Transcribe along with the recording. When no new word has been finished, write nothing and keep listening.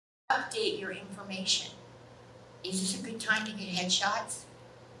update your information. Is this a good time to get headshots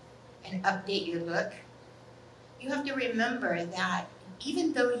and update your look? You have to remember that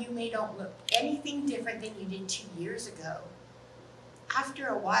even though you may not look anything different than you did 2 years ago, after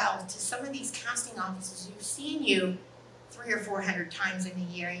a while, to some of these casting offices, you've seen you 300 or 400 times in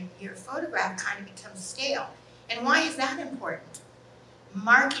a year, your photograph kind of becomes stale. And why is that important?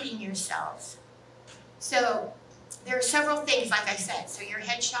 Marketing yourselves. So there are several things, like I said. So your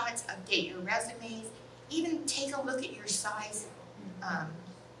headshots, update your resumes, even take a look at your size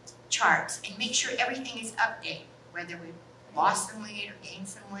charts and make sure everything is updated, whether we've lost some weight or gained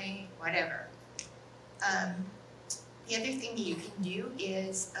some weight, whatever. The other thing that you can do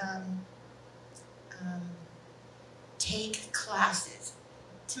is take classes.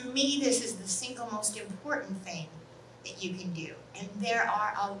 To me, this is the single most important thing that you can do. And there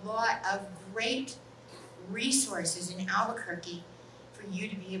are a lot of great resources in Albuquerque for you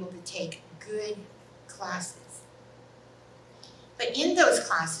to be able to take good classes. But in those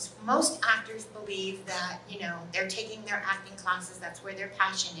classes, most actors believe that, they're taking their acting classes, that's where their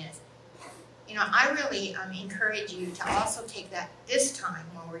passion is. I really encourage you to also take that this time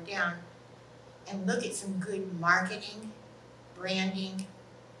while we're down and look at some good marketing, branding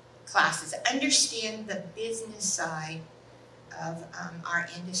classes. Understand the business side of our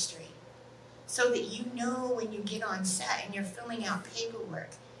industry so that you know when you get on set and you're filling out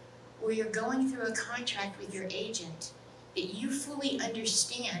paperwork or you're going through a contract with your agent, that you fully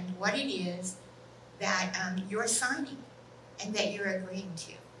understand what it is that you're signing and that you're agreeing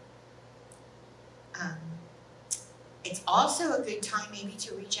to. It's also a good time maybe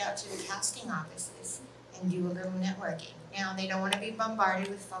to reach out to the casting offices and do a little networking. Now, they don't want to be bombarded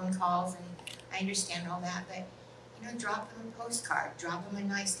with phone calls, and I understand all that, but drop them a postcard, drop them a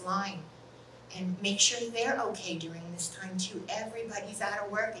nice line, and make sure they're okay during this time too. Everybody's out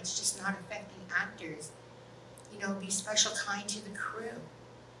of work, it's just not affecting actors. Be special kind to the crew,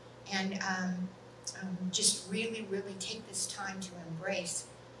 and just really, really take this time to embrace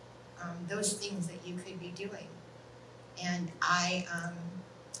those things that you could be doing. And I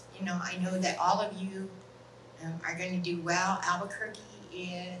know that all of you are going to do well. Albuquerque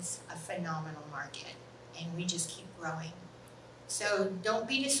is a phenomenal market, and we just keep growing. So don't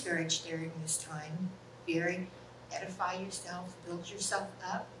be discouraged during this time. Edify yourself, build yourself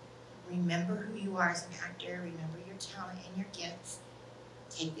up. Remember who you are as an actor. Remember your talent and your gifts.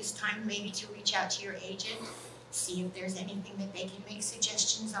 Take this time maybe to reach out to your agent. See if there's anything that they can make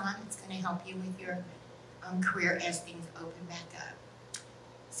suggestions on that's going to help you with your career as things open back up.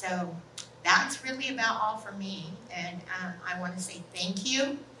 So that's really about all for me. And I want to say thank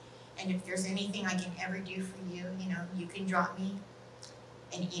you. And if there's anything I can ever do for you, you can drop me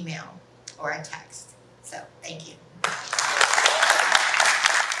an email or a text. So thank you.